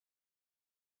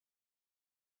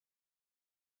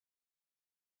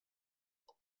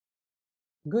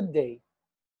Good day.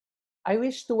 I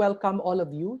wish to welcome all of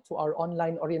you to our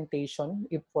online orientation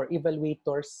for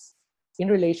evaluators in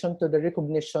relation to the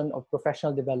recognition of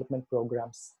professional development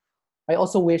programs. I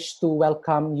also wish to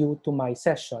welcome you to my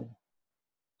session.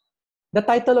 The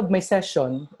title of my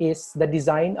session is The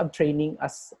Design of Training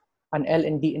as an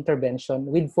L&D Intervention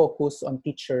with Focus on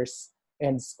Teachers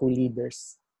and School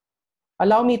Leaders.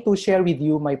 Allow me to share with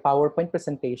you my PowerPoint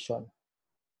presentation.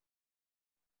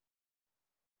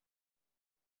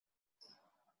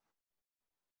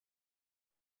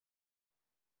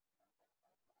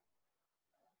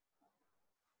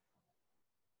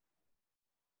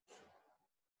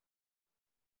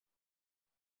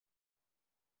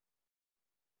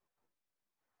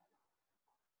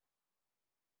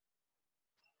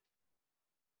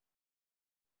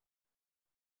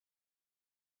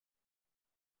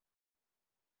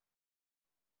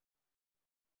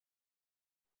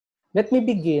 Let me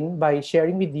begin by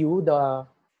sharing with you the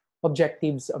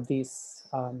objectives of this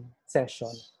session.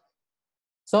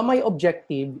 So my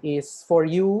objective is for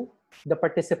you, the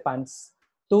participants,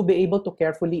 to be able to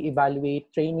carefully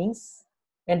evaluate trainings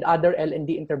and other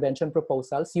L&D intervention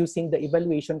proposals using the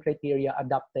evaluation criteria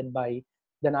adopted by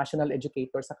the National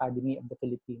Educators Academy of the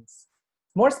Philippines.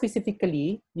 More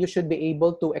specifically, you should be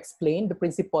able to explain the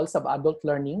principles of adult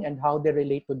learning and how they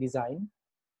relate to design,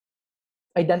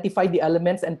 identify the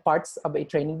elements and parts of a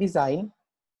training design,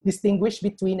 distinguish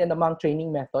between and among training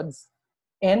methods,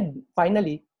 and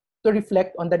finally, to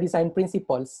reflect on the design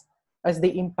principles as they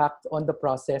impact on the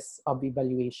process of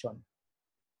evaluation.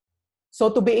 So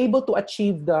to be able to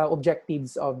achieve the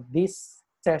objectives of this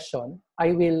session,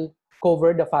 I will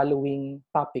cover the following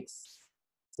topics.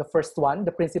 The first one,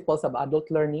 the principles of adult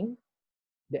learning,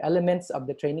 the elements of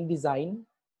the training design.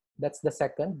 That's the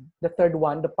second. The third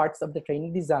one, the parts of the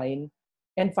training design.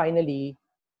 And finally,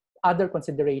 other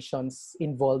considerations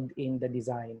involved in the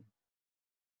design.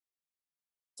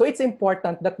 So it's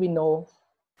important that we know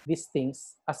these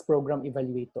things as program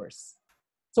evaluators.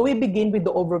 So we begin with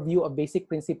the overview of basic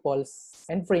principles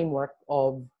and framework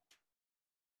of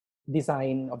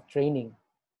design of training.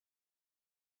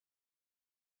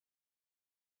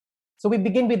 So we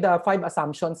begin with the 5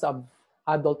 assumptions of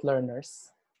adult learners.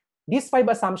 These 5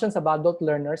 assumptions of adult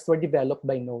learners were developed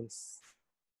by Knowles.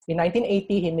 In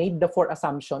 1980, he made the 4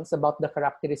 assumptions about the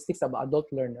characteristics of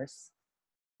adult learners,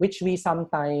 which we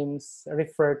sometimes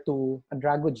refer to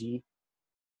andragogy.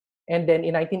 And then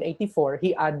in 1984,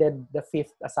 he added the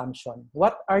 5th assumption.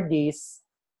 What are these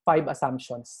 5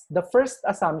 assumptions? The first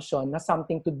assumption has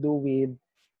something to do with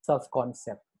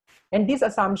self-concept. And this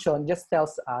assumption just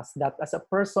tells us that as a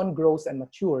person grows and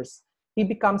matures, he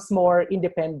becomes more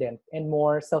independent and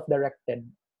more self-directed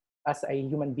as a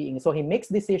human being. So he makes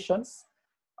decisions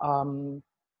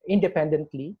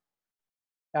independently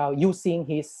using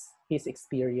his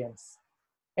experience.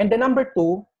 And the number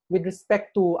 2, with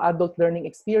respect to adult learning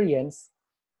experience,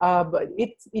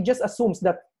 it just assumes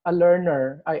that a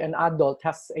learner, an adult,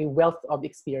 has a wealth of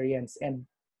experience and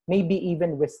maybe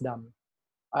even wisdom.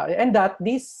 And that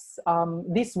this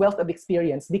wealth of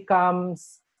experience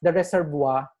becomes the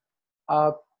reservoir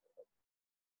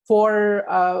for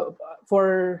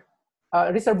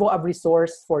reservoir of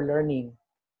resource for learning.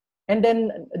 And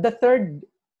then the third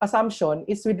assumption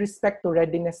is with respect to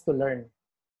readiness to learn.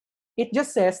 It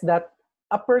just says that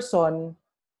a person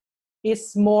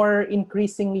is more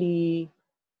increasingly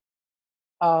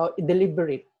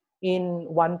deliberate in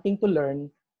wanting to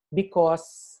learn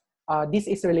because this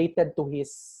is related to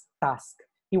his task.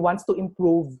 He wants to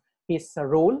improve his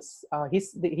roles,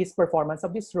 his performance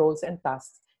of his roles and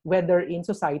tasks, whether in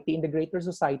society, in the greater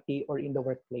society, or in the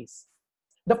workplace.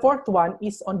 The fourth one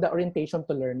is on the orientation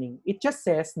to learning. It just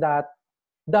says that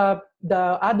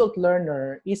the adult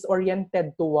learner is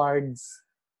oriented towards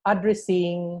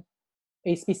addressing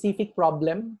a specific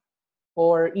problem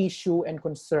or issue and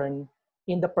concern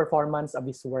in the performance of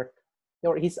his work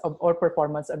or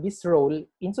performance of his role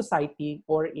in society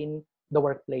or in the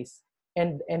workplace.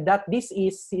 And that this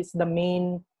is the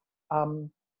main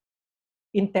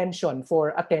intention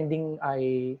for attending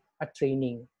a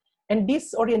training. And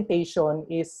this orientation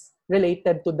is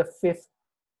related to the fifth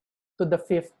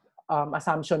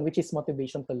assumption, which is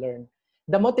motivation to learn.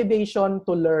 The motivation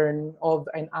to learn of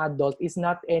an adult is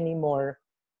not anymore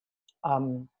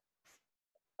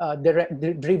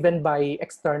driven by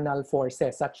external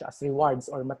forces such as rewards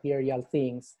or material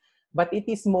things, but it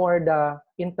is more the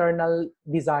internal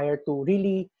desire to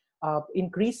really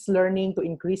increase learning, to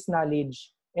increase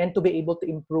knowledge, and to be able to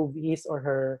improve his or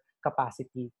her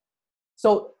capacity.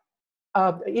 So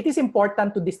it is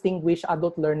important to distinguish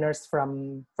adult learners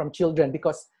from children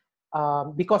because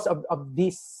of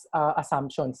these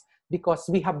assumptions. because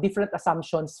we have different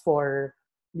assumptions for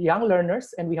young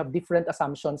learners and we have different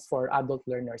assumptions for adult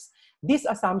learners. These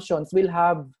assumptions will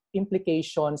have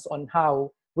implications on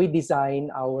how we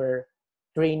design our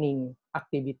training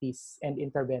activities and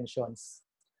interventions.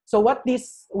 So what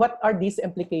are these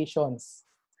implications?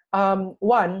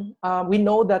 One, we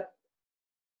know that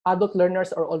adult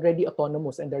learners are already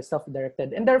autonomous and they're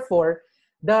self-directed, and therefore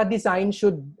the design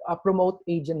should promote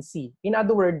agency. In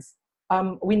other words,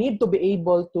 we need to be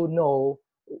able to know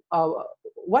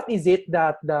what is it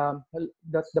that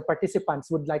the participants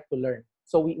would like to learn.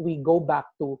 So we go back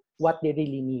to what they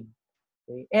really need.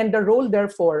 Okay? And the role,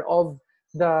 therefore, of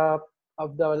the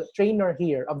trainer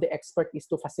here, of the expert, is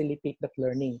to facilitate that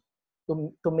learning,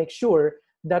 to make sure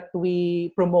that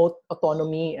we promote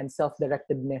autonomy and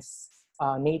self-directedness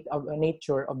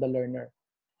nature of the learner.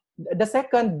 The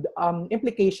second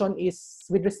implication is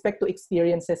with respect to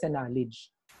experiences and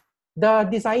knowledge. The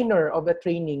designer of a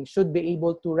training should be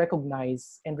able to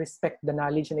recognize and respect the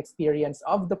knowledge and experience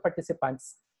of the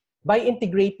participants by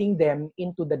integrating them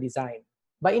into the design,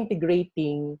 by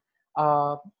integrating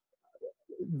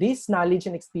this knowledge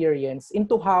and experience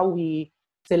into how we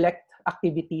select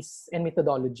activities and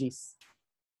methodologies.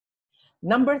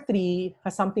 Number three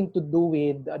has something to do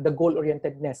with the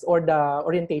goal-orientedness or the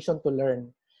orientation to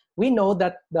learn. We know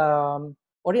that the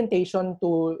orientation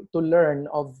to learn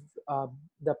of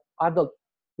the adult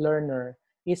learner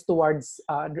is towards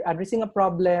addressing a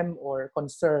problem or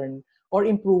concern or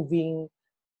improving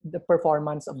the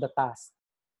performance of the task.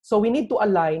 So we need to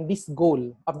align this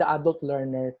goal of the adult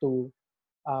learner to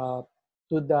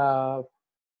the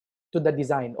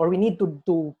design, or we need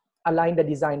to align the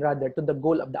design rather to the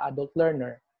goal of the adult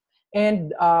learner,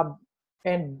 and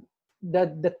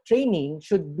the training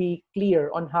should be clear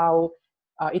on how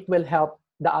it will help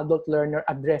the adult learner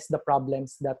address the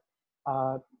problems that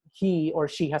he or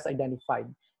she has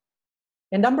identified.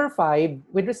 And number five,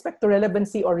 with respect to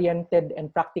relevancy-oriented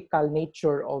and practical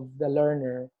nature of the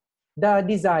learner, the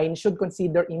design should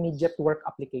consider immediate work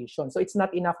application. So it's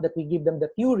not enough that we give them the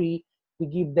theory, we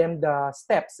give them the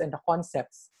steps and the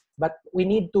concepts, but we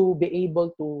need to be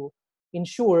able to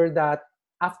ensure that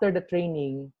after the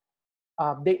training,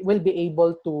 they will be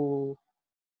able to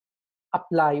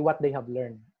apply what they have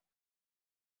learned.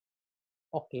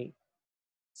 Okay.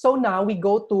 So now we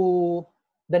go to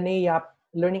the NAEAP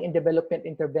Learning and Development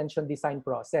Intervention Design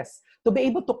process. To be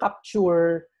able to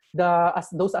capture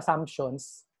those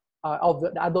assumptions of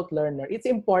the adult learner, it's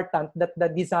important that the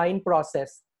design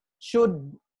process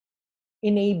should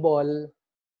enable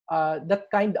that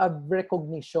kind of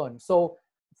recognition. So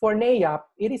for NAEAP,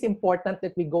 it is important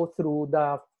that we go through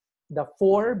the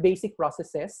four basic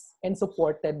processes and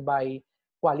supported by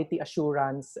quality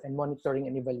assurance and monitoring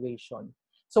and evaluation.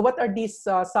 So what are these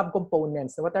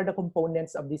subcomponents? What are the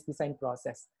components of this design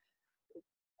process?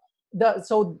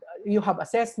 So you have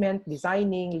assessment,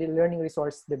 designing, learning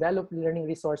resource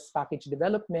package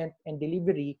development, and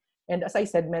delivery. And as I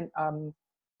said,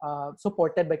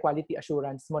 supported by quality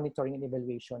assurance, monitoring, and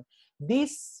evaluation.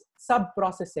 These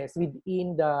sub-processes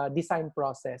within the design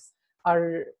process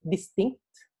are distinct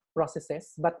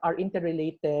processes, but are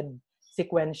interrelated,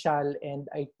 sequential, and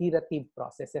iterative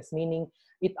processes, meaning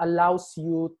it allows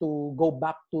you to go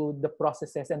back to the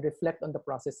processes and reflect on the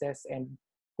processes and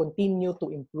continue to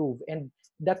improve. And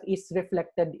that is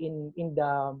reflected in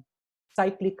the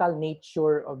cyclical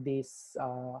nature of this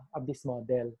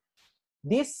model.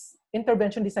 This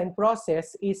intervention design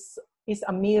process is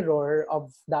a mirror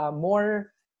of the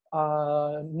more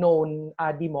known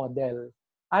ADDIE model.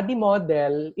 ADDIE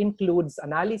model includes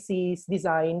analysis,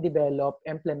 design, develop,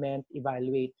 implement,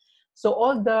 evaluate. So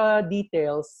all the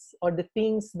details or the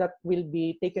things that will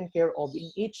be taken care of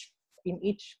in each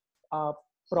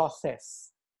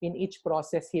process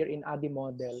here in ADDIE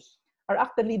model are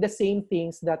actually the same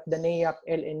things that the NAEAP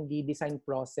LND design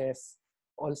process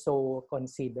also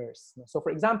considers. So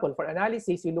for example, for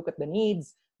analysis, we look at the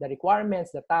needs, the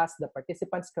requirements, the tasks, the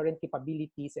participants' current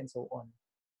capabilities, and so on.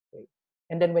 Okay.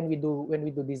 And then when we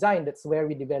do design, that's where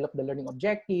we develop the learning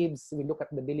objectives, we look at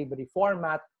the delivery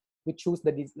format, we choose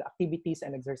the activities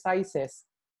and exercises,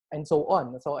 and so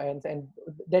on. So and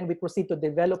then we proceed to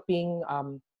developing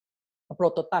a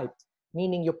prototype,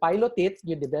 meaning you pilot it,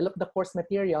 you develop the course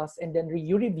materials, and then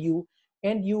you review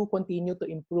and you continue to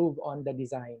improve on the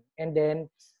design. And then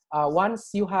once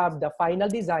you have the final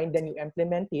design, then you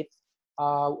implement it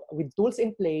with tools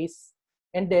in place,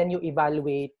 and then you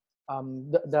evaluate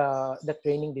the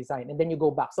training design, and then you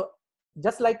go back. So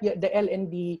just like the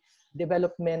LND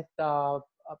development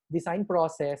design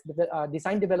process, the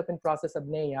design development process of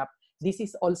NAEAP, this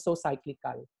is also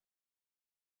cyclical.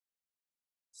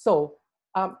 So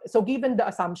So given the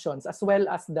assumptions as well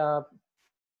as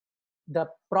the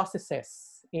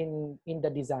processes in the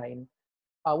design,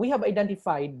 we have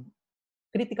identified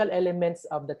critical elements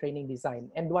of the training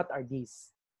design. And what are these?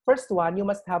 First one, you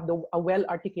must have a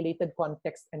well-articulated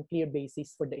context and clear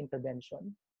basis for the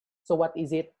intervention. So what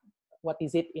is it? What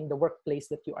is it in the workplace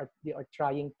that you are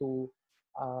trying to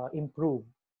improve?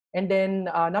 And then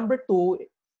number two,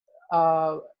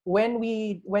 when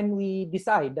we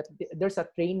decide that there's a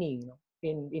training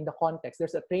in the context,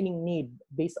 there's a training need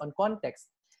based on context,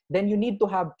 then you need to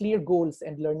have clear goals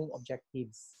and learning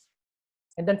objectives.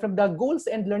 And then from the goals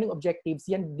and learning objectives,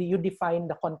 you define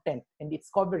the content and its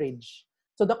coverage.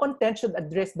 So the content should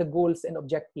address the goals and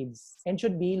objectives and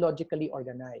should be logically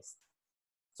organized.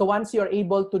 So once you're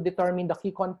able to determine the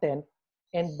key content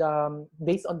and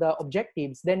based on the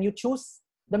objectives, then you choose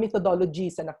the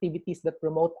methodologies and activities that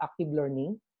promote active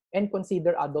learning and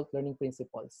consider adult learning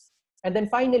principles. And then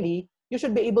finally, you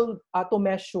should be able to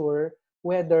measure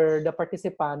whether the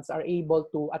participants are able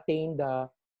to attain the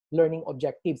learning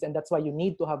objectives. And that's why you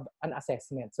need to have an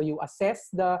assessment. So you assess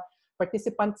the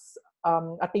participants'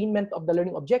 attainment of the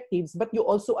learning objectives, but you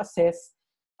also assess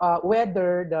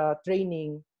whether the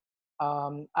training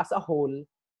as a whole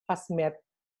has met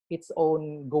its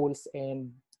own goals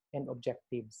and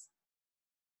objectives.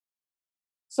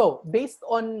 So based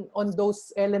on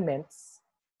those elements,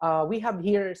 we have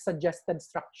here suggested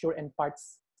structure and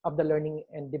parts of the learning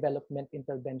and development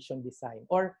intervention design,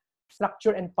 or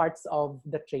structure and parts of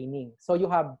the training. So you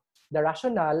have the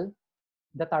rationale,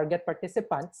 the target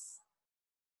participants,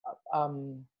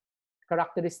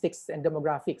 characteristics and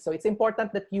demographics. So it's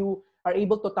important that you are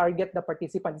able to target the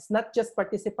participants. It's not just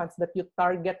participants, that you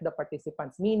target the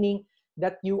participants, meaning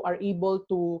that you are able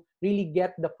to really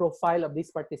get the profile of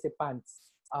these participants,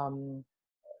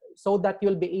 so that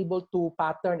you'll be able to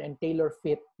pattern and tailor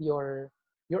fit your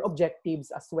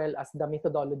objectives as well as the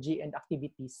methodology and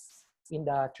activities in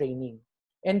the training.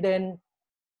 And then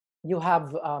you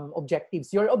have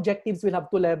objectives. Your objectives will have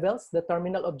two levels, the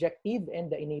terminal objective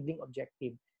and the enabling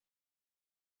objective.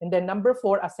 And then number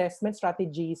 4, assessment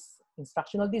strategies,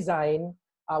 instructional design,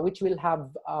 which will have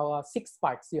 6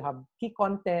 parts. You have key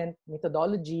content,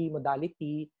 methodology,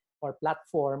 modality, or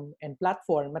platform, and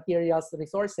platform, materials,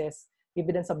 resources,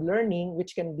 evidence of learning,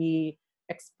 which can be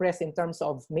expressed in terms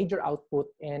of major output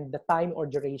and the time or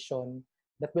duration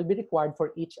that will be required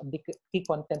for each of the key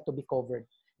content to be covered.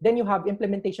 Then you have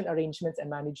implementation arrangements and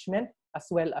management, as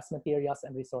well as materials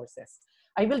and resources.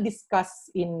 I will discuss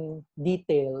in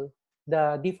detail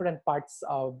the different parts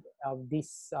of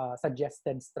this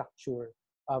suggested structure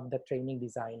of the training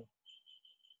design.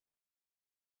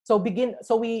 So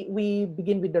we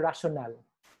begin with the rationale.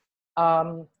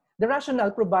 The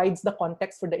rationale provides the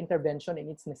context for the intervention and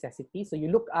its necessity. So you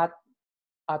look at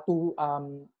 2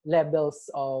 levels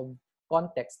of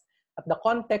context. At the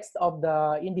context of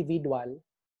the individual,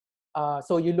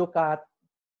 so you look at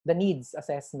the needs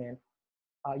assessment.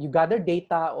 You gather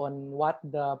data on what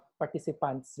the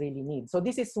participants really need. So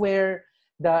this is where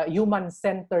the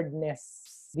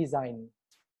human-centeredness design,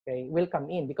 okay, will come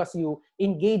in, because you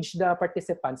engage the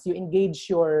participants, you engage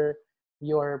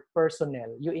your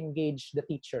personnel, you engage the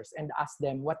teachers and ask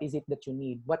them, what is it that you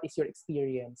need? What is your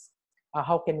experience?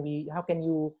 How can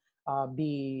you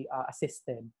be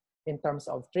assisted in terms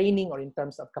of training or in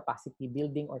terms of capacity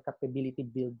building or capability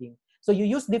building? So you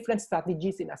use different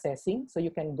strategies in assessing. So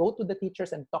you can go to the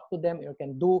teachers and talk to them, or you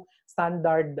can do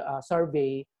standard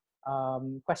survey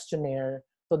questionnaire,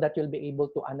 so that you'll be able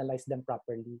to analyze them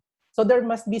properly. So there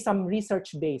must be some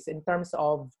research base in terms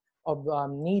of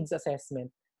needs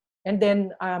assessment. And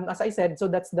then, as I said, so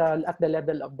that's at the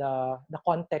level of the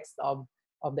context of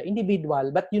the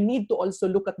individual, but you need to also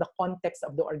look at the context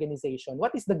of the organization.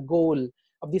 What is the goal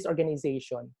of this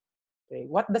organization? Okay,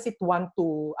 what does it want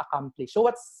to accomplish? So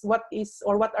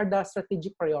what are the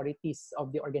strategic priorities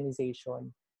of the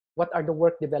organization? What are the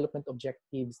work development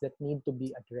objectives that need to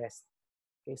be addressed?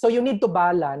 Okay, so you need to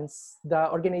balance the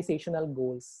organizational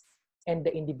goals and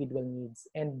the individual needs,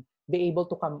 and be able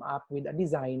to come up with a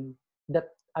design that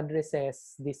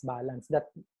addresses this balance, that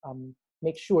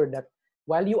makes sure that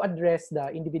while you address the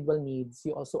individual needs,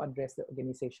 you also address the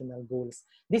organizational goals.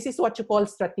 This is what you call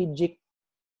strategic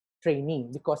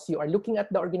training, because you are looking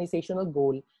at the organizational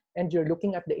goal and you're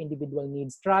looking at the individual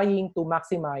needs, trying to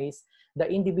maximize the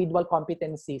individual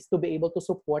competencies to be able to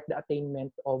support the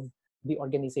attainment of the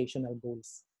organizational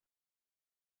goals.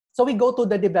 So we go to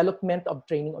the development of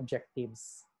training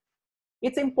objectives.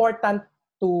 It's important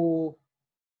to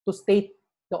state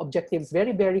the objectives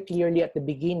very, very clearly at the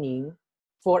beginning,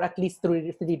 for at least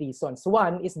three reasons.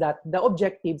 One is that the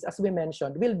objectives, as we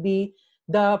mentioned, will be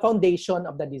the foundation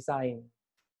of the design.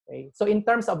 Okay? So in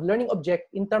terms of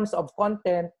in terms of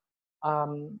content,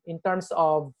 in terms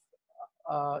of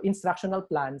instructional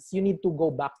plans, you need to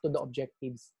go back to the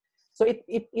objectives. So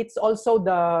it's also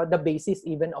the basis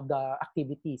even of the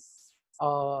activities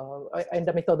and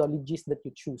the methodologies that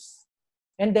you choose.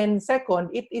 And then second,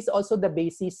 it is also the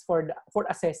basis for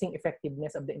assessing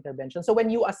effectiveness of the intervention. So when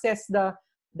you assess the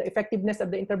effectiveness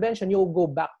of the intervention, you'll go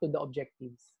back to the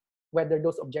objectives, whether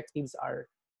those objectives are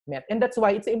met. And that's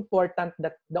why it's important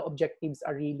that the objectives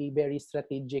are really very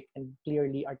strategic and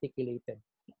clearly articulated.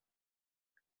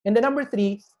 And the number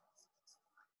three,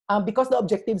 because the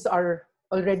objectives are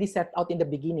already set out in the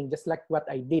beginning, just like what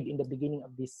I did in the beginning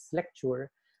of this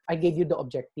lecture, I gave you the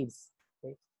objectives.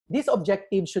 Okay? These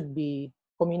objectives should be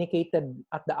communicated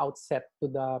at the outset to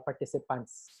the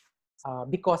participants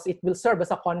because it will serve as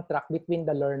a contract between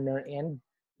the learner and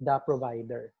the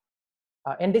provider.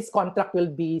 And this contract will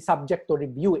be subject to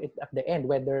review at the end,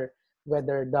 whether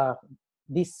the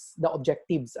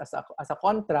objectives as a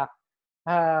contract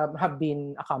have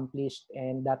been accomplished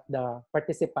and that the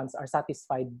participants are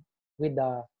satisfied with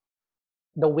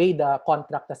the way the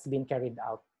contract has been carried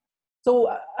out.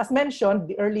 So as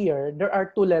mentioned earlier, there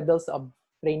are two levels of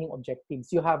training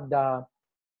objectives. You have the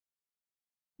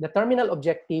terminal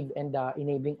objective and the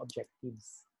enabling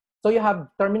objectives. So you have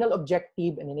terminal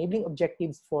objective and enabling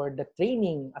objectives for the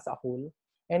training as a whole,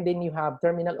 and then you have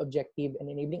terminal objective and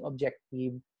enabling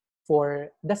objective for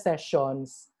the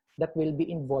sessions that will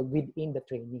be involved within the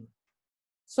training.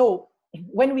 So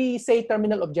when we say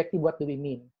terminal objective, what do we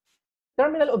mean?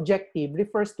 Terminal objective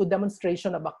refers to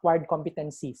demonstration of acquired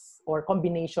competencies or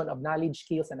combination of knowledge,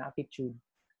 skills, and attitude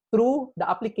through the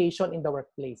application in the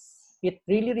workplace. It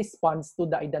really responds to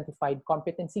the identified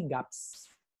competency gaps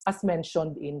as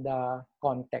mentioned in the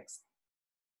context.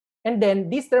 And then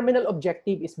this terminal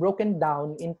objective is broken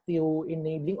down into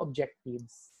enabling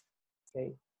objectives.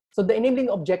 Okay. So the enabling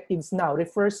objectives now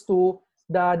refers to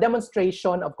the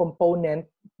demonstration of component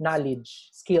knowledge,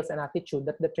 skills, and attitude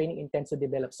that the training intends to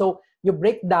develop. So you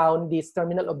break down this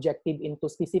terminal objective into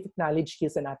specific knowledge,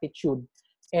 skills, and attitude.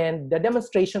 And the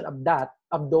demonstration of that,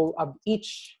 of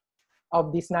each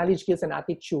of these knowledge, skills, and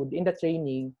attitude in the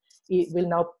training, it will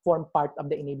now form part of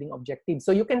the enabling objective.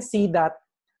 So you can see that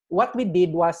what we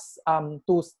did was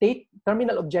to state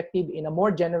terminal objective in a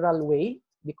more general way,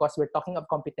 because we're talking of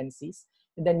competencies.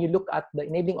 And then you look at the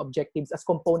enabling objectives as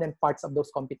component parts of those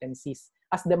competencies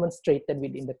as demonstrated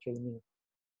within the training.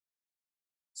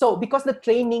 So because the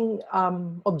training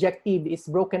objective is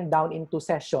broken down into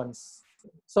sessions,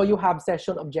 so you have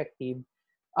session objective,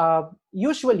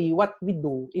 usually what we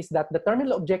do is that the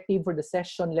terminal objective for the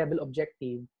session level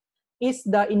objective is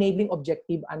the enabling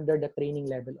objective under the training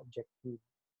level objective.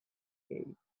 Okay.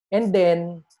 And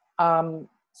then,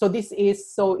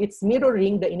 so it's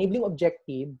mirroring the enabling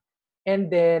objective,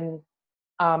 and then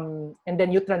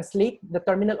you translate the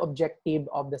terminal objective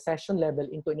of the session level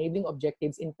into enabling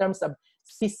objectives in terms of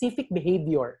specific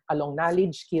behavior along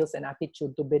knowledge, skills, and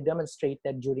attitude to be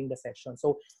demonstrated during the session.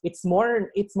 So it's more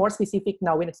specific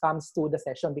now when it comes to the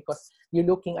session, because you're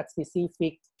looking at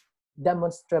specific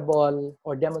demonstrable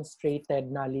or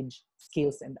demonstrated knowledge,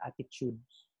 skills, and attitude.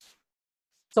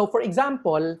 So for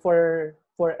example, for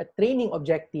a training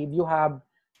objective, you have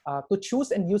to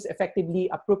choose and use effectively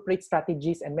appropriate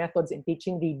strategies and methods in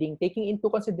teaching reading, taking into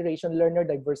consideration learner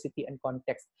diversity and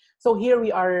context. So here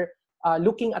we are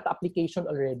looking at application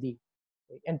already,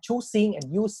 okay, and choosing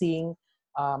and using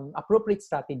appropriate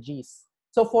strategies.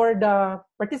 So for the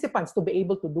participants to be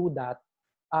able to do that,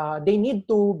 they need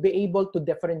to be able to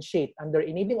differentiate under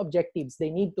enabling objectives. They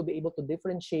need to be able to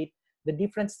differentiate the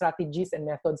different strategies and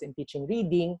methods in teaching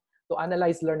reading, to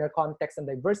analyze learner context and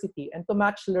diversity, and to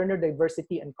match learner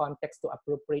diversity and context to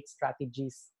appropriate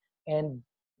strategies and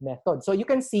methods. So you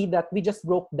can see that we just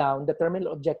broke down the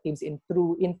terminal objectives in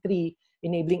three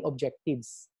enabling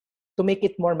objectives to make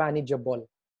it more manageable.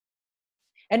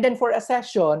 And then for a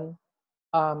session,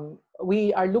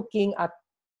 we are looking at,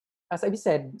 as I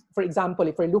said, for example,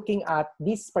 if we're looking at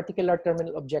this particular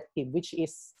terminal objective, which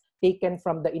is taken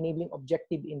from the enabling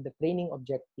objective in the training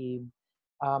objective.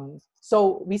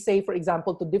 So we say, for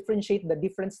example, to differentiate the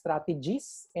different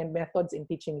strategies and methods in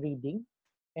teaching reading.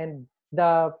 And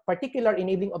the particular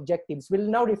enabling objectives will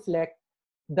now reflect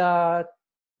the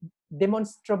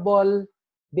demonstrable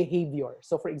behavior.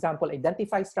 So for example,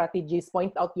 identify strategies,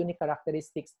 point out unique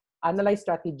characteristics, analyze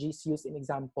strategies used in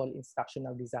example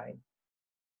instructional design.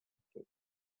 Okay.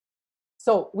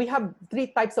 So we have three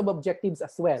types of objectives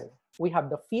as well. We have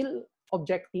the feel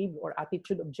objective or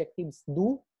attitude objectives,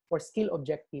 do or skill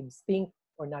objectives, think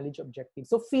or knowledge objectives.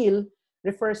 So feel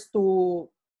refers to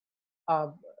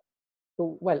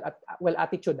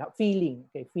attitude, feeling,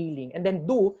 okay, feeling. And then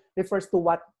do refers to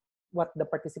what the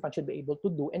participant should be able to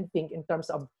do and think in terms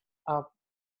of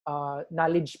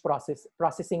knowledge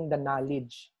processing the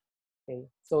knowledge. Okay,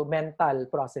 so mental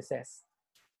processes.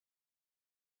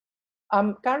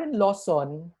 Karen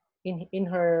Lawson, in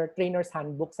her Trainer's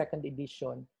Handbook, second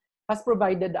edition, has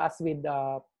provided us with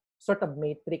a sort of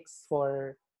matrix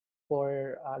for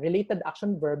related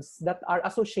action verbs that are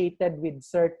associated with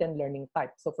certain learning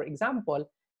types. So for example,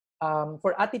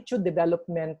 for attitude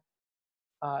development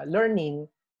learning,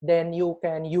 then you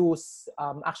can use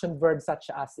action verbs such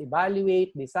as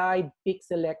evaluate, decide, pick,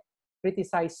 select,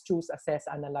 criticize, choose, assess,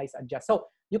 analyze, adjust. So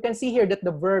you can see here that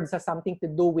the verbs have something to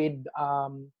do with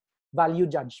value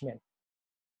judgment,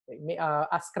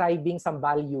 ascribing some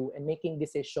value and making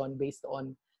decision based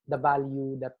on the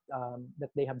value that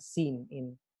they have seen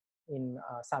in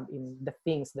the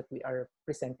things that we are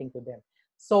presenting to them.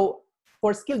 So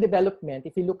for skill development,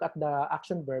 if you look at the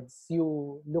action verbs,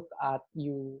 you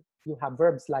have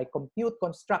verbs like compute,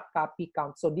 construct, copy,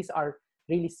 count. So these are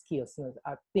really skills,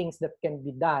 things that can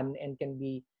be done and can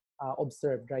be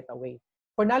observed right away.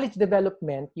 For knowledge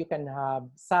development, you can have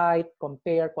cite,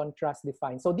 compare, contrast,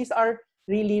 define. So these are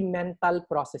really mental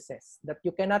processes that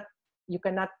you cannot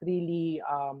really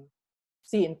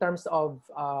see in terms of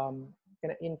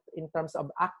in terms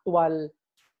of actual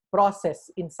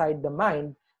process inside the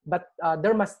mind, but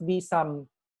there must be some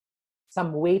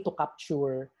way to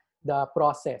capture the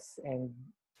process, and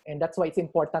that's why it's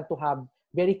important to have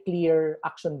very clear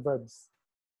action verbs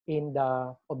in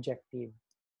the objective.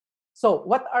 So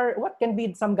what can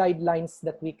be some guidelines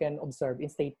that we can observe in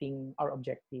stating our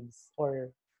objectives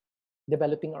or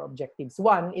developing our objectives?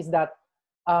 One is that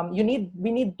we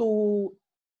need to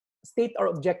state our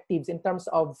objectives in terms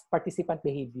of participant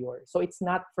behavior. So it's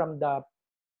not from the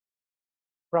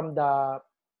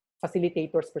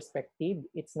facilitator's perspective,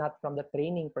 it's not from the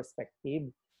training perspective,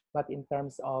 but in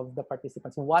terms of the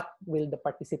participants. What will the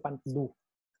participant do?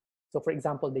 So for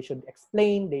example, they should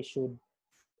explain, they should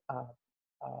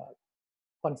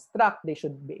construct, they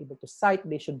should be able to cite,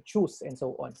 they should choose, and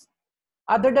so on.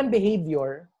 Other than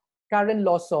behavior, Karen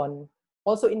Lawson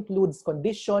also includes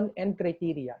condition and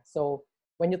criteria. So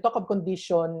when you talk of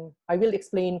condition, I will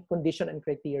explain condition and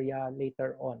criteria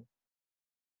later on.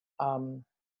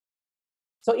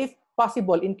 So if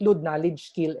possible, include knowledge,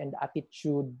 skill, and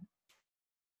attitude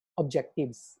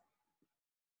objectives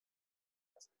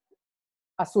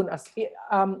as soon as,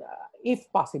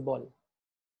 if possible.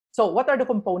 So what are the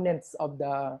components of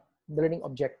the learning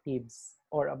objectives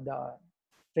or of the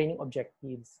training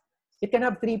objectives? It can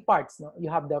have three parts. No? You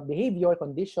have the behavior,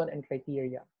 condition, and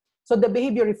criteria. So the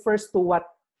behavior refers to what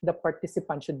the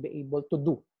participant should be able to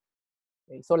do.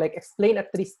 Okay? So like explain at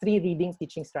least 3 reading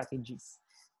teaching strategies.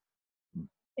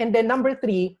 And then number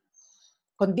 3,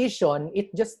 condition,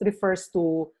 it just refers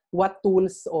to what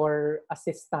tools or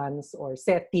assistance or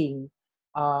setting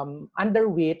under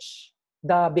which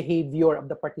the behavior of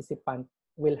the participant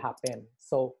will happen.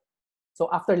 So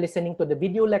after listening to the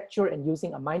video lecture and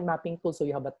using a mind mapping tool, so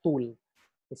you have a tool.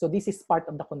 So this is part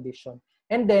of the condition.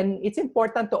 And then it's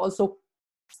important to also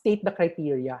state the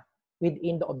criteria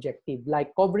within the objective,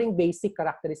 like covering basic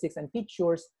characteristics and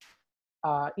features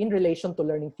in relation to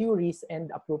learning theories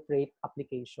and appropriate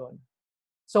application.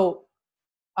 So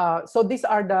these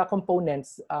are the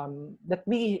components that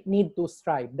we need to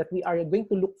strive, that we are going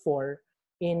to look for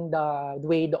in the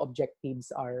way the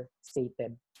objectives are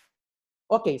stated.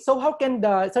 Okay, so how can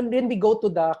so then we go to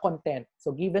the content.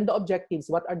 So given the objectives,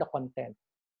 what are the content?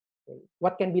 Okay.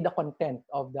 What can be the content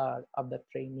of the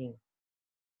training?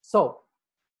 So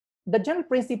the general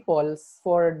principles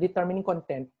for determining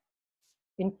content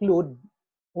include,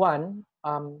 one,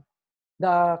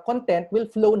 the content will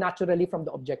flow naturally from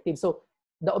the objective. So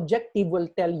the objective will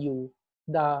tell you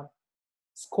the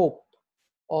scope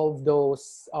of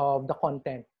the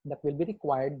content that will be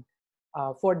required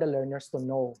for the learners to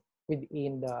know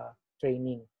within the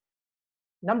training.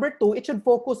 Number 2, it should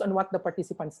focus on what the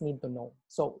participants need to know.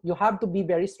 So you have to be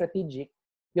very strategic.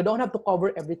 You don't have to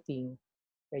cover everything.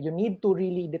 You need to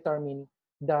really determine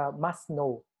the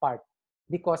must-know part,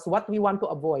 because what we want to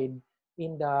avoid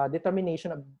in the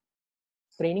determination of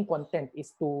training content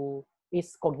is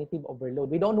cognitive overload.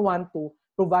 We don't want to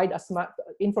provide as much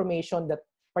information that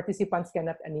participants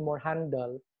cannot anymore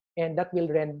handle, and that will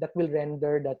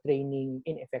render the training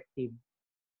ineffective.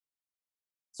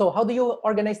 So how do you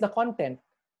organize the content?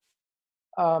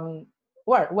 One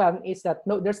is that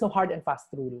there's no hard and fast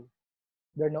rule.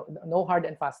 There's no hard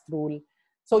and fast rule.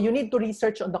 So you need to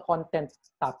research on the content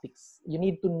topics. You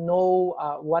need to know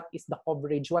what is the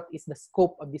coverage, what is the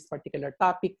scope of this particular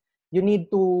topic. You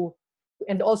need to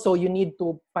And also you need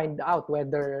to find out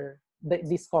whether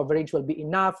this coverage will be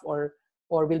enough or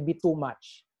will be too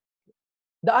much.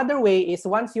 The other way is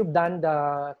once you've done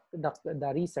the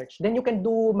research, then you can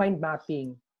do mind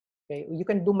mapping. Okay, you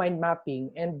can do mind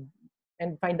mapping and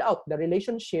find out the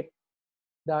relationship,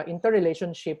 the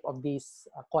interrelationship of this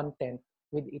content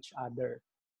with each other.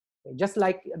 Okay, just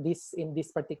like this in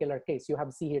this particular case, you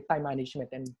have see here time management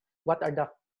and what are the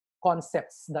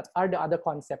concepts that are the other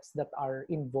concepts that are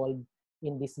involved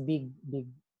in this big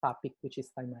topic, which is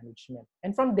time management.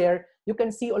 And from there, you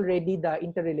can see already the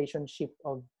interrelationship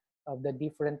of the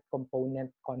different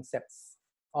component concepts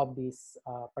of this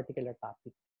particular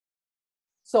topic.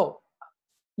 So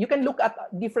you can look at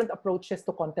different approaches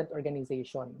to content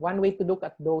organization. One way to look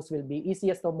at those will be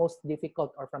easiest to most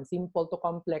difficult, or from simple to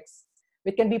complex.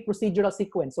 It can be procedural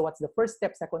sequence. So what's the first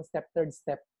step, second step, third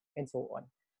step, and so on.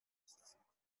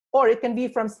 Or it can be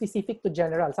from specific to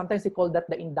general. Sometimes we call that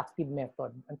the inductive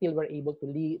method until we're able to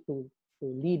lead to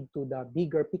the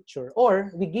bigger picture.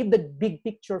 Or we give the big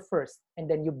picture first, and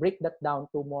then you break that down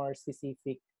to more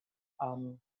specific,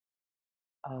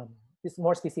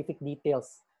 more specific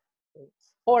details.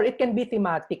 Or it can be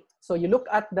thematic. So you look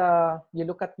at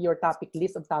your topic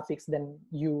list of topics, then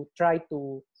you try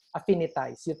to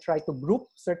affinitize. You try to group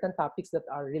certain topics that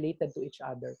are related to each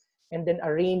other, and then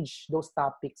arrange those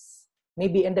topics.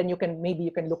 And then you can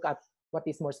look at what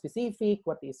is more specific,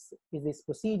 what is this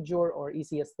procedure, or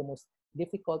easiest to most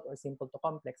difficult, or simple to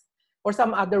complex, or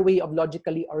some other way of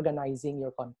logically organizing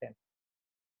your content.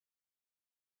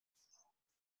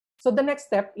 So the next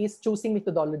step is choosing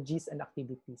methodologies and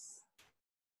activities.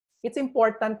 It's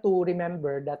important to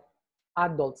remember that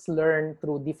adults learn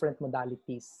through different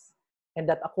modalities, and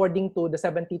that according to the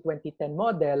 70-20-10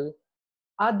 model,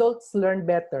 adults learn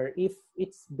better if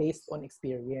it's based on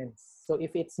experience. So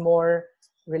if it's more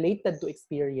related to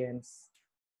experience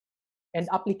and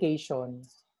application,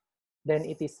 then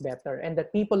it is better. And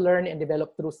that people learn and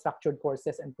develop through structured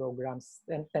courses and programs,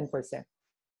 and 10%.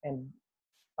 And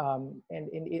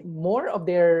more of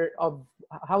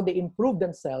how they improve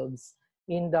themselves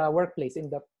in the workplace,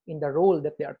 in the role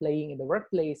that they are playing in the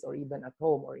workplace, or even at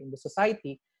home or in the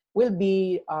society, will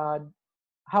be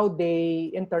how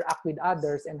they interact with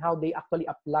others and how they actually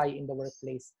apply in the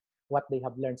workplace what they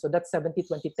have learned. So that's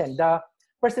 70-20-10. The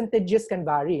percentages can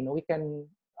vary. We can,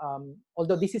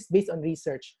 although this is based on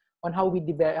research on how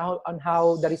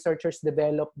how the researchers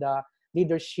develop the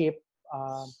leadership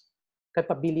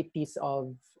capabilities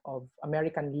of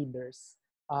American leaders.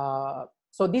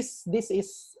 So this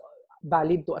is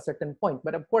valid to a certain point,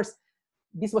 but of course,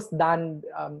 this was done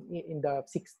in the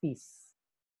 60s.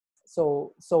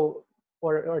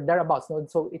 Or thereabouts.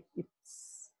 So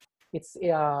it's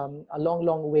a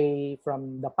long way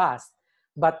from the past.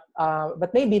 But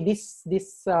maybe these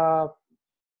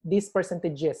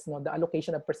percentages, the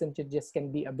allocation of percentages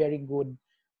can be a very good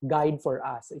guide for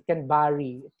us. It can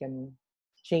vary, it can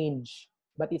change,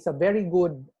 but it's a very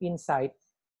good insight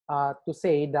to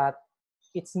say that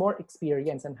it's more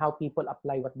experience and how people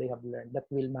apply what they have learned that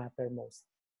will matter most.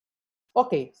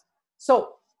 Okay,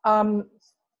 so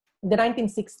the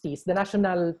 1960s, the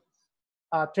National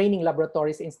Training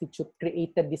Laboratories Institute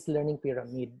created this learning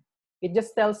pyramid. It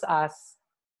just tells us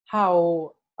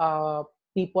how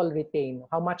people retain,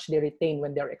 how much they retain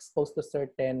when they're exposed to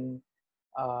certain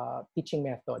teaching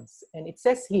methods. And it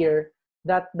says here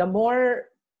that the more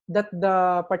that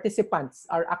the participants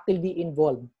are actively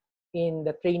involved in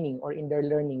the training or in their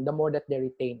learning, the more that they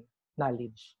retain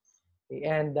knowledge.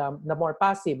 And the more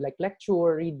passive, like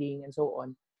lecture, reading, and so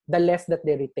on, the less that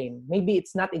they retain. Maybe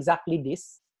it's not exactly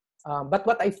this, but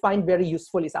what I find very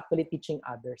useful is actually teaching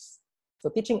others. So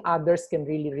teaching others can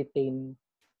really retain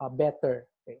better,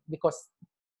 okay? Because,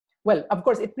 well, of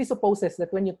course, it presupposes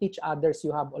that when you teach others,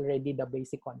 you have already the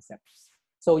basic concepts.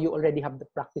 So you already have the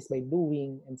practice by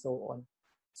doing and so on,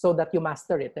 so that you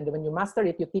master it. And when you master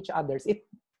it, you teach others.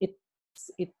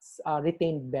 It's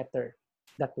retained better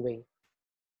that way.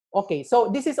 Okay, so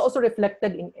this is also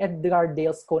reflected in Edgar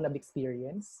Dale's cone of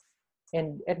experience.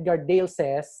 And Edgar Dale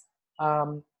says,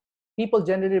 people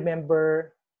generally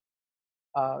remember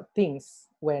things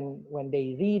when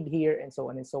they read, hear, and so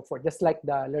on and so forth, just like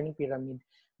the learning pyramid.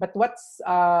 But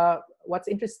what's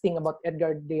interesting about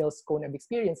Edgar Dale's cone of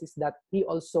experience is that he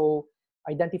also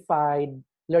identified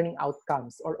learning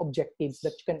outcomes or objectives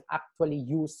that you can actually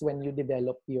use when you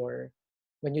develop your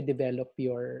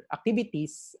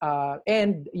activities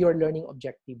and your learning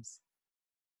objectives.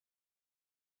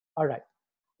 All right.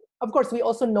 Of course, we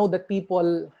also know that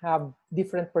people have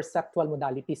different perceptual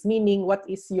modalities, meaning what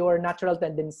is your natural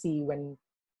tendency when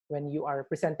you are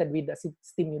presented with a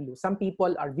stimulus. Some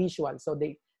people are visual, so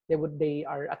they They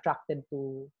are attracted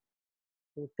to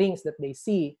things that they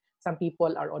see. Some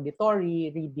people are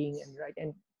auditory, reading, and right,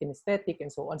 and kinesthetic,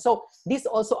 and so on. So this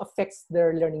also affects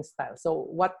their learning style. So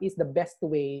what is the best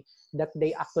way that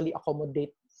they actually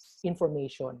accommodate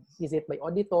information? Is it by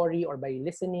auditory or by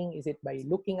listening? Is it by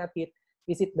looking at it?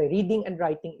 Is it by reading and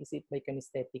writing? Is it by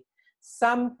kinesthetic?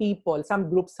 Some people, some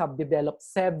groups have developed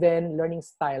 7 learning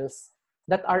styles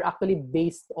that are actually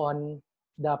based on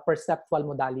the perceptual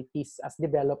modalities as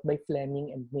developed by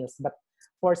Fleming and Mills. But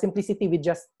for simplicity, we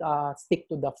just stick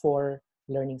to the 4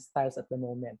 learning styles at the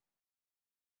moment.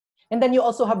 And then you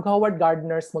also have Howard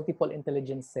Gardner's multiple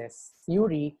intelligences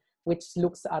theory, which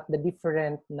looks at the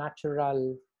different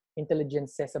natural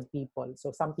intelligences of people.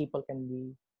 So some people can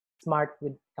be smart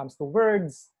when it comes to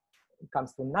words, it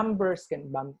comes to numbers,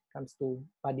 comes to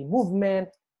body movement,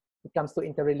 it comes to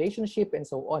interrelationship, and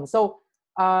so on. So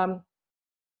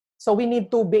we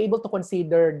need to be able to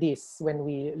consider this when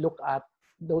we look at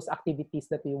those activities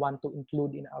that we want to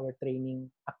include in our training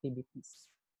activities.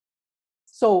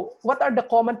 So what are the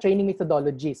common training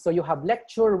methodologies? So you have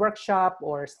lecture, workshop,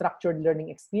 or structured learning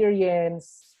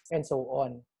experience, and so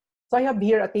on. So I have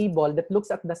here a table that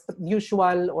looks at the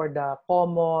usual or the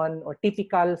common or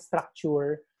typical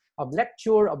structure of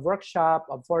lecture, of workshop,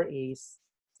 of 4As,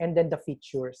 and then the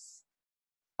features.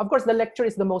 Of course, the lecture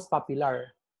is the most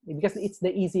popular because it's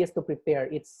the easiest to prepare.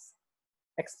 It's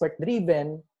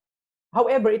expert-driven.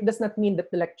 However, it does not mean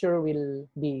that the lecture will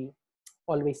be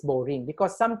always boring,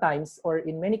 because sometimes, or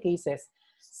in many cases,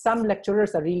 some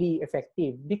lecturers are really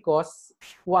effective because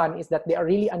one is that they are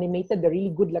really animated, they're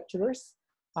really good lecturers.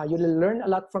 You will learn a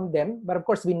lot from them. But of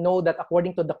course, we know that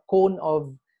according to the cone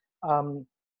of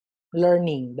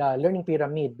learning, the learning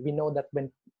pyramid, we know that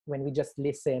when we just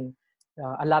listen,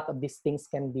 a lot of these things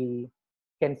can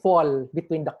fall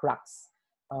between the cracks.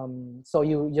 So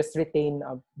you just retain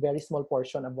a very small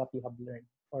portion of what you have learned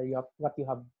or what you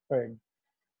have heard.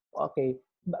 Okay,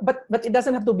 but it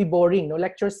doesn't have to be boring. No,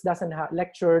 doesn't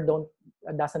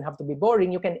have to be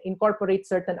boring. You can incorporate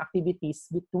certain activities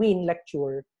between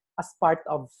lecture as part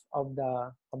of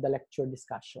the lecture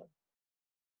discussion.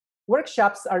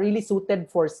 Workshops are really suited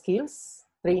for skills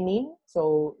training.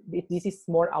 So this is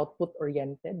more output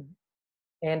oriented,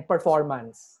 and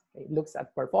performance. It looks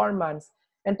at performance.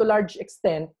 And to a large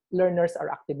extent, learners are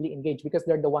actively engaged because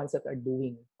they're the ones that are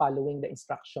following the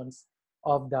instructions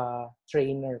of the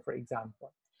trainer, for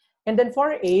example. And then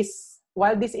 4As,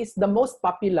 while this is the most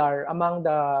popular among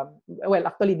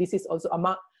actually this is also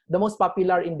among the most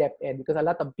popular in DepEd because a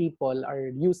lot of people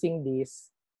are using these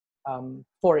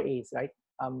 4As, right?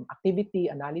 Activity,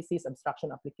 analysis,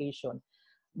 abstraction, application.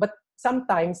 But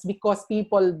sometimes because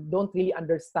people don't really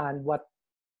understand what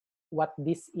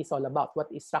this is all about,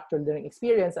 what is structured learning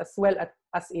experience, as well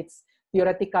as its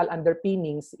theoretical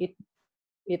underpinnings, it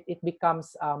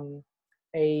becomes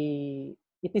it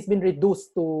has been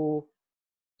reduced to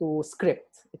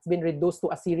script. It's been reduced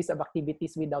to a series of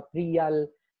activities without real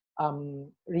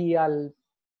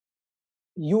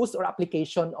use or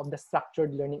application of the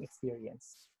structured learning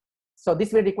experience. So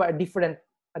this will require a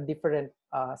different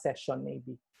session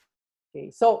maybe.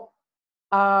 Okay, so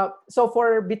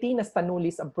for Bettina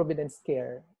Stanulis of Providence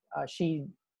Care, she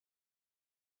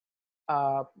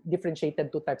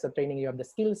differentiated 2 types of training. You have the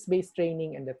skills-based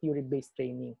training and the theory-based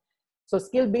training. So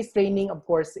skill-based training, of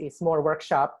course, is more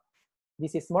workshop.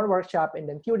 This is more workshop, and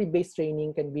then theory-based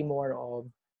training can be more of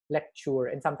lecture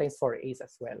and sometimes 4As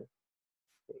as well.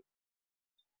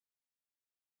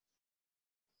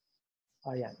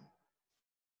 Ayan.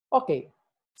 Okay,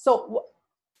 so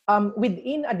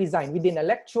within a design, within a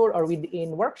lecture or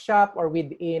within workshop or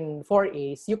within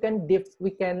 4As,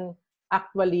 we can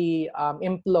actually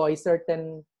employ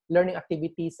certain learning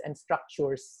activities and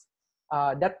structures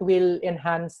that will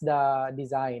enhance the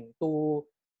design to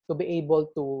be able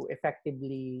to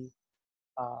effectively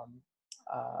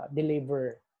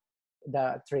deliver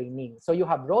the training. So you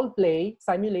have role play,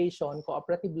 simulation,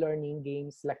 cooperative learning,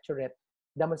 games, lecturette,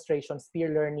 demonstrations,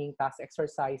 peer learning, task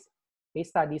exercise, case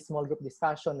study, small group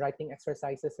discussion, writing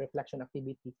exercises, reflection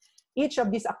activity. Each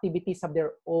of these activities have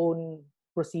their own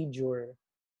procedure.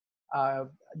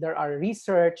 There are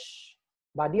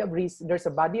there's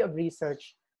a body of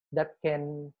research that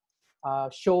can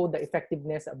show the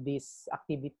effectiveness of these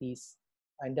activities,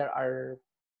 and there are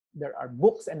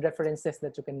books and references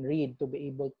that you can read to be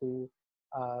able to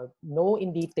know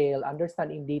in detail,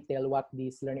 understand in detail what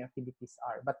these learning activities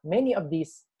are. But many of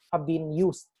these have been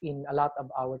used in a lot of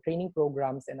our training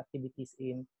programs and activities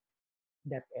in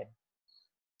DepEd.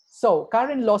 So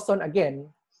Karen Lawson again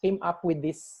came up with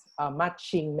this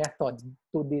matching method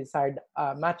to decide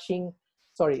matching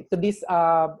sorry, to this,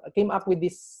 came up with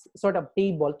this sort of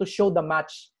table to show the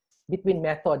match between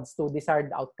methods to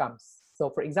desired outcomes. So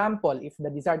for example, if the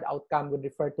desired outcome would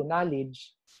refer to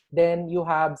knowledge, then you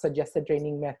have suggested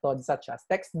training methods such as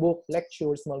textbook,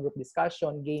 lecture, small group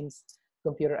discussion, games,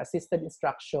 computer-assisted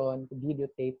instruction,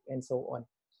 videotape, and so on.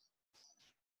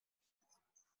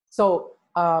 So,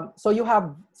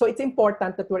 so it's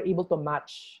important that we're able to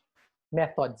match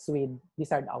methods with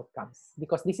desired outcomes,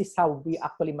 because this is how we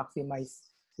actually maximize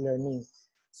learning.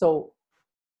 So,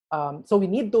 so we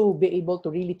need to be able to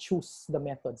really choose the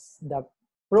methods. The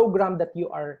program that you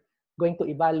are going to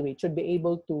evaluate should be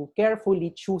able to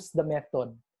carefully choose the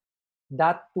method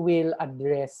that will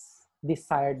address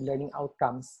desired learning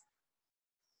outcomes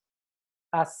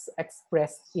as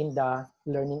expressed in the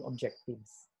learning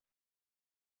objectives.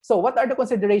 So what are the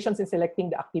considerations in selecting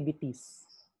the activities,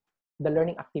 the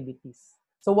learning activities?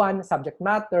 So one, subject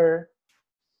matter.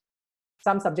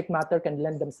 Some subject matter can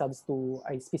lend themselves to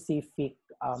a specific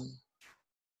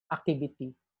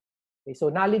activity. Okay, so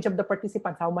knowledge of the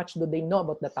participants, how much do they know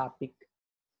about the topic?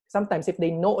 Sometimes if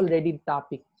they know already the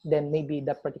topic, then maybe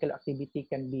that particular activity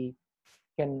can be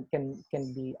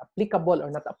applicable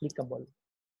or not applicable.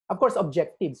 Of course,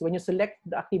 objectives. When you select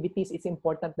the activities, it's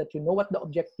important that you know what the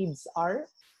objectives are,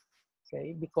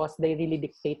 okay, because they really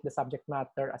dictate the subject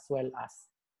matter as well as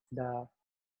the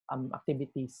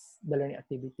activities, the learning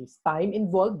activities. Time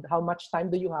involved, how much time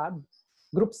do you have?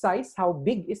 Group size, how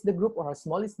big is the group or how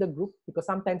small is the group? Because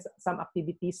sometimes some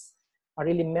activities are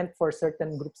really meant for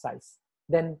certain group size.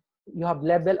 Then you have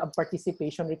level of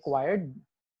participation required.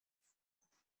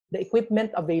 The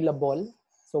equipment available.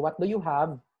 So what do you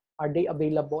have? Are they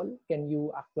available? Can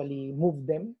you actually move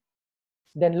them?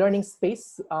 Then learning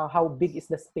space, how big is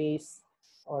the space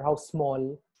or how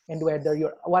small? And whether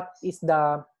what is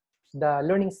the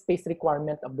learning space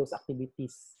requirement of those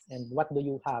activities, and what do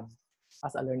you have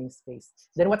as a learning space?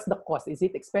 Then what's the cost? Is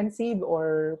it expensive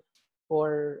or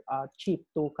cheap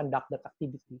to conduct that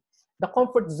activity? The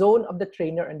comfort zone of the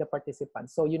trainer and the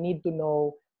participants. So you need to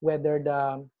know whether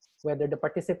the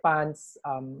participants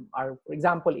are, for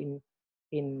example,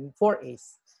 in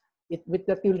 4As,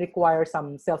 that will require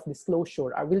some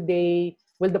self-disclosure.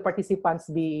 Will the participants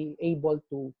be able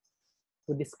to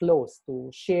disclose, to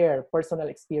share personal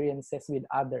experiences with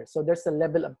others? So there's a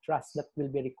level of trust that will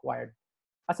be required.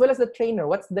 As well as the trainer,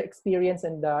 what's the experience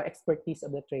and the expertise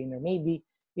of the trainer? Maybe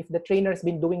if the trainer has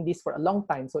been doing this for a long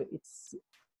time, so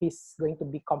he's going to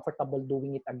be comfortable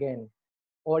doing it again.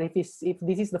 Or if this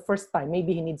is the first time,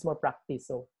 maybe he needs more practice.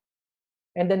 So,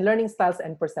 and then learning styles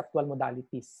and perceptual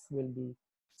modalities will be.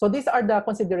 So these are the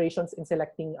considerations in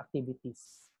selecting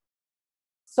activities.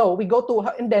 So we go to,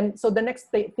 and then, so the next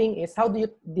thing is, how do you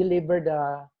deliver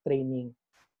the training?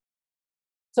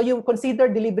 So you consider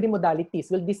delivery modalities.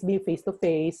 Will this be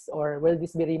face-to-face or will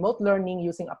this be remote learning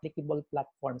using applicable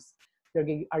platforms?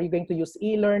 Are you going to use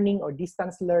e-learning or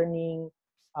distance learning?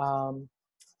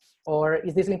 Or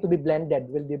is this going to be blended?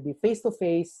 Will there be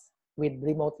face-to-face with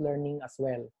remote learning as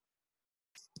well?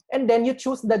 And then you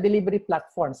choose the delivery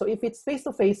platform. So if it's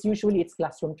face-to-face, usually it's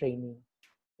classroom training.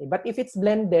 But if it's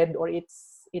blended or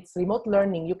it's remote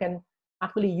learning, you can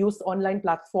actually use online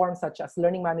platforms such as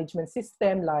learning management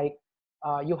system, like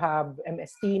you have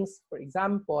MS Teams, for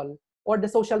example, or the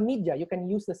social media. You can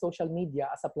use the social media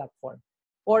as a platform.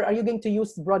 Or are you going to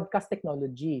use broadcast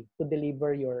technology to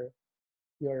deliver your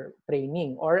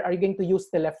training? Or are you going to use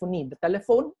telephony, the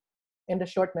telephone and the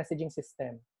short messaging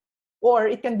system? Or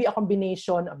it can be a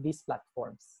combination of these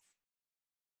platforms.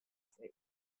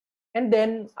 And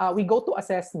then we go to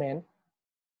assessment.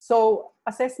 So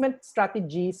assessment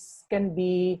strategies can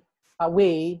be a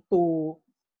way to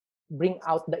bring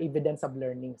out the evidence of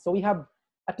learning. So we have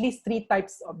at least three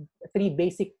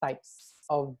basic types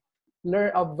of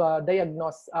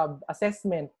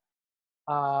assessment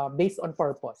based on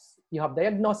purpose. You have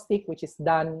diagnostic, which is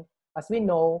done, as we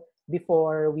know,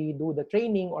 before we do the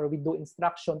training or we do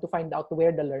instruction to find out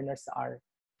where the learners are.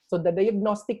 So the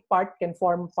diagnostic part can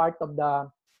form part of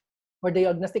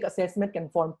diagnostic assessment can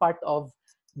form part of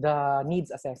the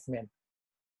needs assessment.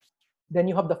 Then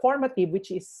you have the formative,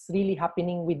 which is really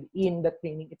happening within the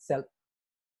training itself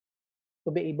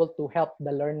to be able to help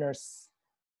the learners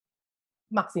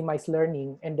maximize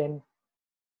learning. And then,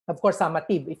 of course,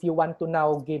 summative, if you want to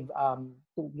now to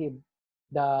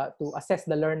assess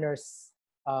the learners'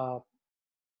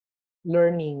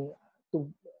 learning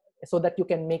so that you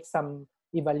can make some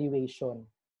evaluation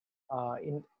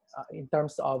in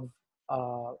terms of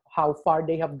how far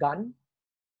they have gone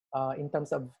in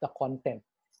terms of the content.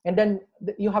 And then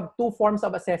you have two forms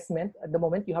of assessment at the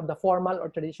moment. You have the formal or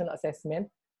traditional assessment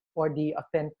or the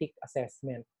authentic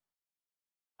assessment.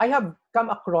 I have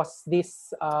come across this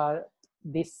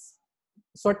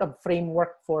sort of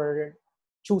framework for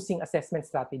choosing assessment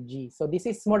strategy. So this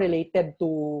is more related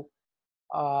to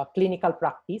clinical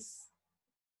practice,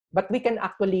 but we can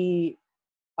actually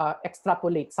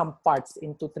extrapolate some parts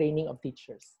into training of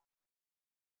teachers.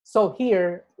 So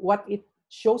here, what it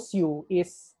shows you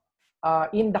is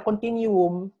in the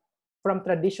continuum from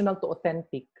traditional to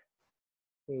authentic,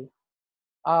 okay,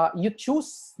 you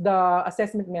choose the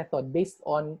assessment method based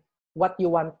on what you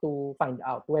want to find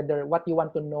out, whether what you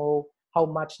want to know, how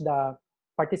much the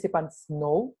participants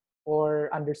know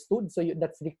or understood. So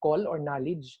that's recall or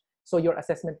knowledge. So your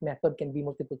assessment method can be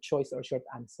multiple choice or short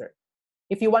answer.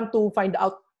 If you want to find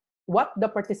out what the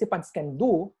participants can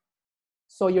do,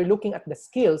 so you're looking at the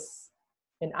skills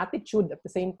and attitude at the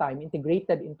same time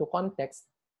integrated into context,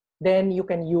 then you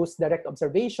can use direct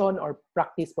observation or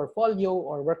practice portfolio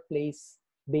or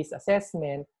workplace-based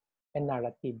assessment and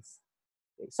narratives.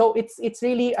 So it's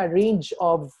really a range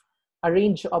of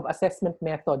assessment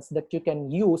methods that you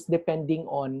can use depending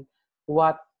on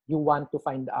what you want to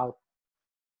find out.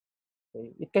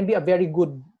 Okay. It can be a very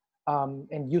good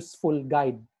and useful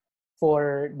guide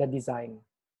for the design.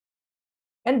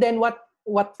 And then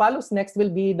what follows next will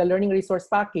be the learning resource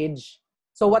package.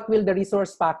 So what will the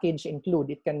resource package include?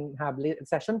 It can have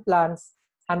session plans,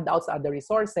 handouts, other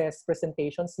resources,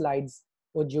 presentation slides,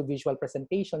 audio-visual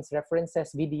presentations,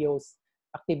 references, videos,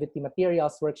 activity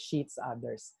materials, worksheets,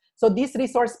 others. So these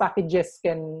resource packages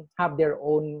can have their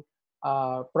own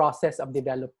process of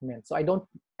development. So I will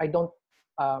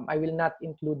not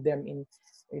include them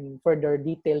in further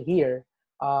detail here.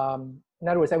 In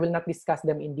other words, I will not discuss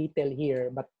them in detail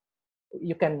here, but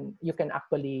you can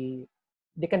actually,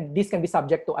 this can be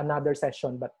subject to another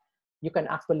session, but you can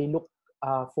actually look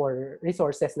for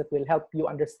resources that will help you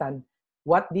understand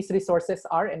what these resources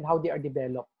are and how they are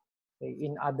developed, okay,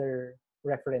 in other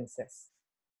references.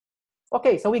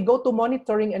 Okay, so we go to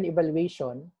monitoring and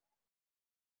evaluation.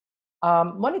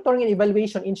 Monitoring and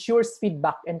evaluation ensures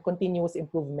feedback and continuous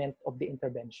improvement of the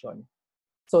intervention.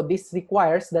 So this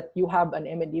requires that you have an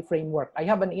M&E framework. I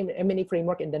have an M&E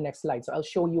framework in the next slide, so I'll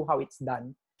show you how it's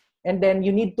done. And then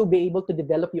you need to be able to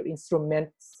develop your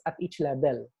instruments at each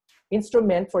level.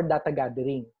 Instrument for data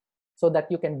gathering, so that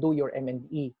you can do your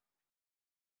M&E.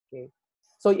 Okay.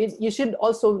 So you should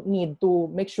also need to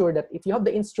make sure that if you have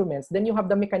the instruments, then you have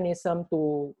the mechanism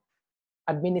to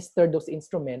administer those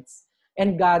instruments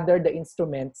and gather the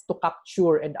instruments to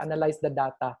capture and analyze the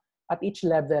data at each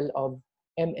level of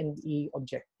M&E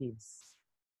objectives.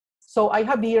 So I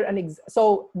have here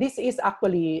so this is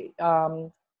actually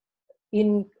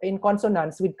in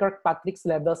consonance with Kirkpatrick's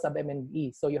levels of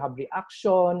M&E. So you have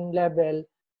reaction level,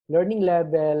 learning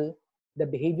level, the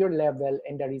behavior level,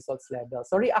 and the results level.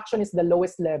 So reaction is the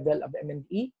lowest level of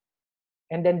M&E,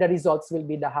 and then the results will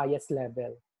be the highest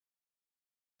level.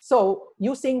 So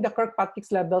using the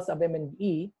Kirkpatrick's levels of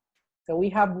M&E, so we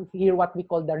have here what we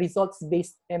call the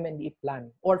results-based M&E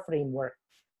plan or framework.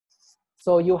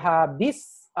 So you have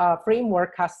this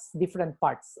framework has different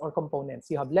parts or components.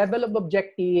 You have level of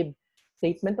objective,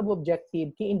 statement of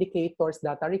objective, key indicators,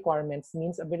 data requirements,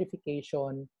 means of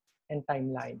verification, and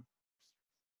timeline.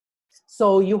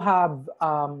 So you have,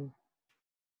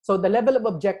 so the level of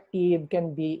objective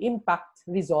can be impact,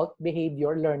 result,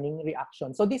 behavior, learning,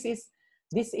 reaction. So this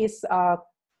is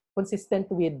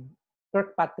consistent with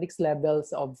Kirkpatrick's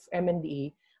levels of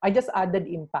M&E. I just added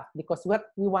impact because what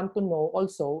we want to know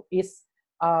also is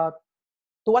to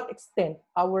what extent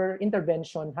our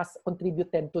intervention has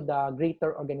contributed to the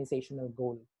greater organizational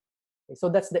goal. Okay, so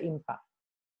that's the impact.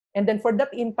 And then for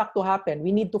that impact to happen,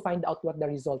 we need to find out what the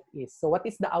result is. So what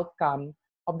is the outcome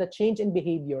of the change in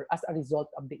behavior as a result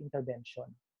of the intervention?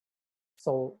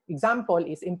 So example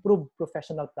is improved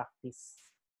professional practice.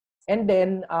 And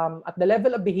then at the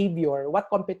level of behavior, what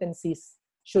competencies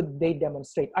should they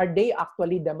demonstrate? Are they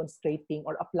actually demonstrating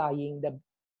or applying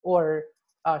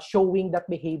showing that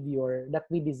behavior that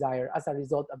we desire as a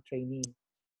result of training?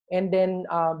 And then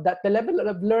the level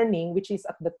of learning, which is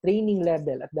at the training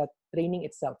level, at the training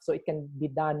itself. So it can be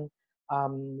done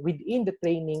within the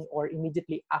training or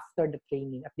immediately after the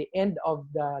training. At the end of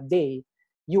the day,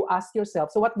 you ask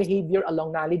yourself, so what behavior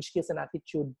along knowledge, skills, and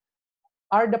attitude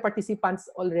are the participants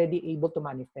already able to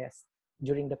manifest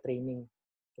during the training?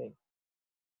 Okay.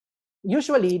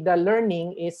 Usually, the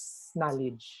learning is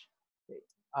knowledge.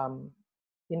 Okay.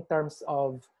 In terms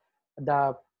of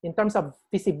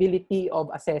feasibility of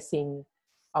assessing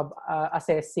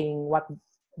what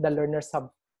the learners have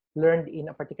learned in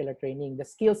a particular training. The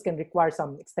skills can require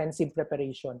some extensive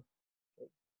preparation. Okay.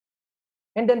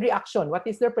 And then reaction. What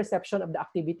is their perception of the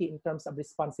activity in terms of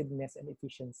responsiveness and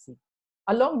efficiency?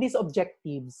 along these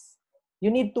objectives, you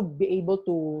need to be able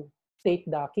to take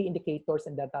the key indicators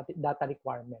and data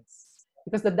requirements.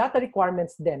 Because the data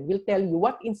requirements then will tell you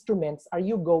what instruments are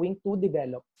you going to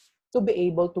develop to be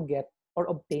able to get or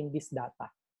obtain this data.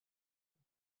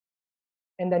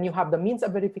 And then you have the means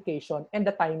of verification and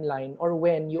the timeline, or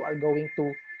when you are going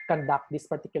to conduct this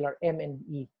particular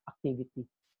M&E activity.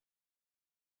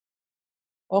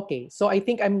 Okay, so I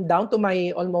think I'm down to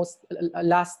my almost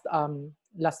last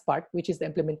part, which is the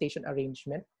implementation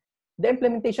arrangement. The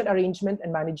implementation arrangement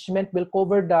and management will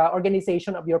cover the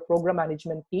organization of your program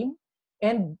management team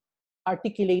and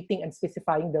articulating and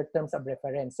specifying their terms of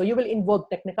reference. So you will involve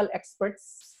technical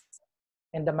experts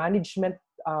and the management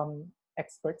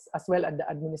experts, as well as the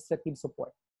administrative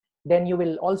support. Then you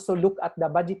will also look at the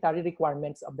budgetary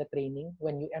requirements of the training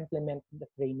when you implement the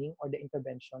training or the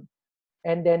intervention.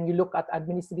 And then you look at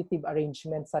administrative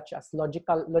arrangements such as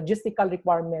logistical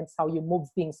requirements, how you move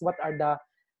things, what are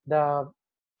the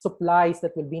supplies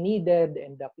that will be needed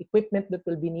and the equipment that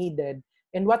will be needed,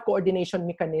 and what coordination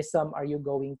mechanism are you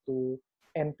going to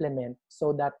implement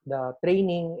so that the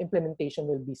training implementation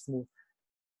will be smooth.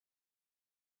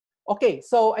 Okay,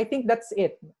 so I think that's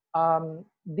it.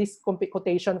 This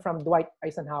quotation from Dwight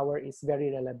Eisenhower is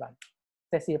very relevant.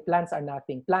 It says here, plans are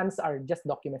nothing. Plans are just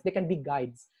documents. They can be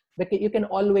guides, but you can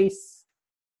always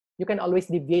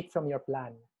deviate from your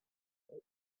plan.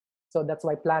 So that's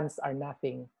why plans are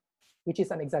nothing, which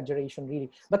is an exaggeration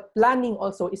really. But planning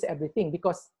also is everything,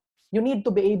 because you need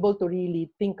to be able to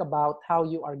really think about how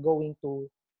you are going to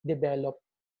develop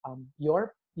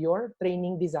your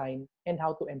training design and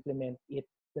how to implement it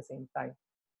at the same time.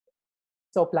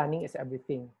 So planning is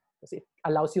everything, because it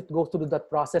allows you to go through that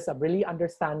process of really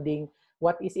understanding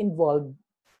what is involved,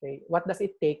 okay? What does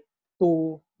it take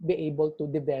to be able to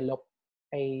develop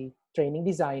a training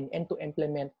design and to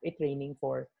implement a training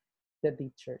for the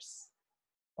teachers.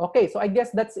 Okay, so I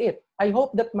guess that's it. I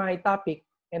hope that my topic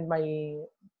and my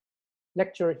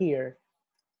lecture here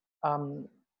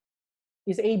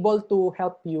is able to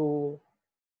help you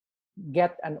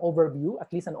get an overview,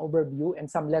 at least an overview and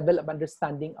some level of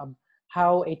understanding of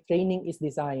how a training is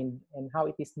designed and how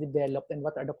it is developed and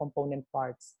what are the component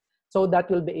parts. So that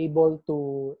you'll be able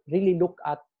to really look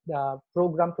at the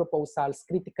program proposals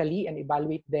critically and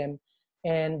evaluate them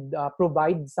and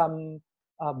provide some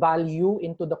value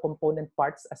into the component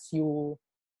parts as you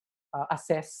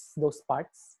assess those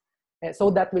parts. So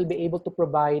that we'll be able to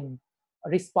provide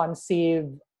responsive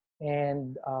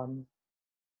and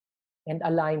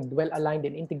aligned, well-aligned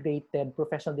and integrated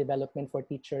professional development for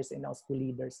teachers and our school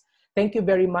leaders. Thank you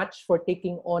very much for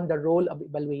taking on the role of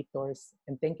evaluators,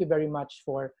 and thank you very much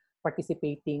for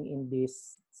participating in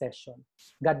this session.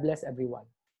 God bless everyone.